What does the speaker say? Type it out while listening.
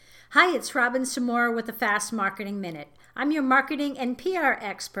Hi, it's Robin Samora with the Fast Marketing Minute. I'm your marketing and PR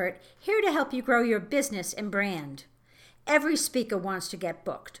expert, here to help you grow your business and brand. Every speaker wants to get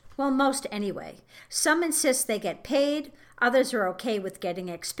booked. Well, most anyway. Some insist they get paid, others are okay with getting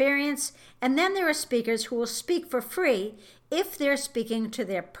experience, and then there are speakers who will speak for free if they're speaking to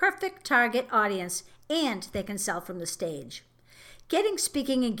their perfect target audience and they can sell from the stage. Getting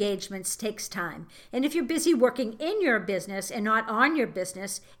speaking engagements takes time, and if you're busy working in your business and not on your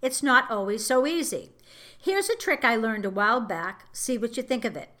business, it's not always so easy. Here's a trick I learned a while back. See what you think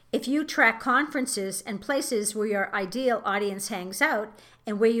of it. If you track conferences and places where your ideal audience hangs out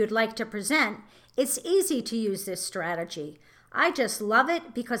and where you'd like to present, it's easy to use this strategy. I just love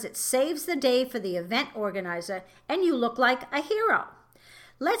it because it saves the day for the event organizer and you look like a hero.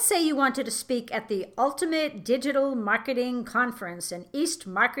 Let's say you wanted to speak at the Ultimate Digital Marketing Conference in East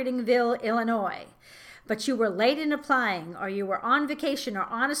Marketingville, Illinois, but you were late in applying, or you were on vacation, or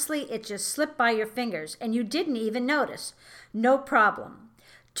honestly, it just slipped by your fingers and you didn't even notice. No problem.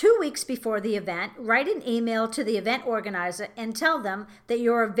 2 weeks before the event, write an email to the event organizer and tell them that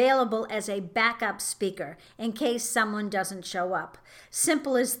you're available as a backup speaker in case someone doesn't show up.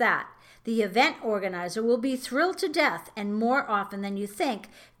 Simple as that. The event organizer will be thrilled to death, and more often than you think,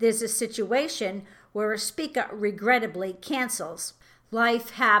 there's a situation where a speaker regrettably cancels.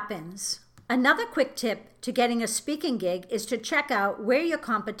 Life happens. Another quick tip to getting a speaking gig is to check out where your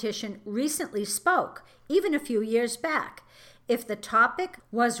competition recently spoke, even a few years back. If the topic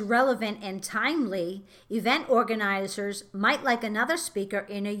was relevant and timely, event organizers might like another speaker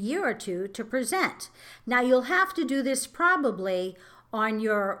in a year or two to present. Now, you'll have to do this probably on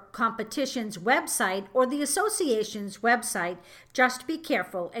your competition's website or the association's website. Just be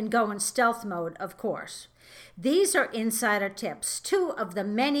careful and go in stealth mode, of course. These are insider tips, 2 of the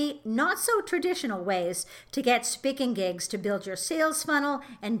many not so traditional ways to get speaking gigs to build your sales funnel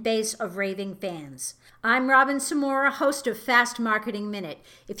and base of raving fans. I'm Robin Samora, host of Fast Marketing Minute.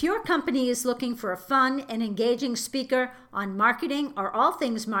 If your company is looking for a fun and engaging speaker on marketing or all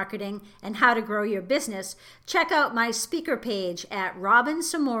things marketing and how to grow your business, check out my speaker page at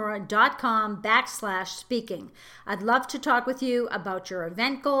robinsamora.com/speaking. I'd love to talk with you about your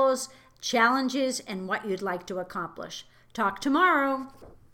event goals, challenges, and what you'd like to accomplish. Talk tomorrow.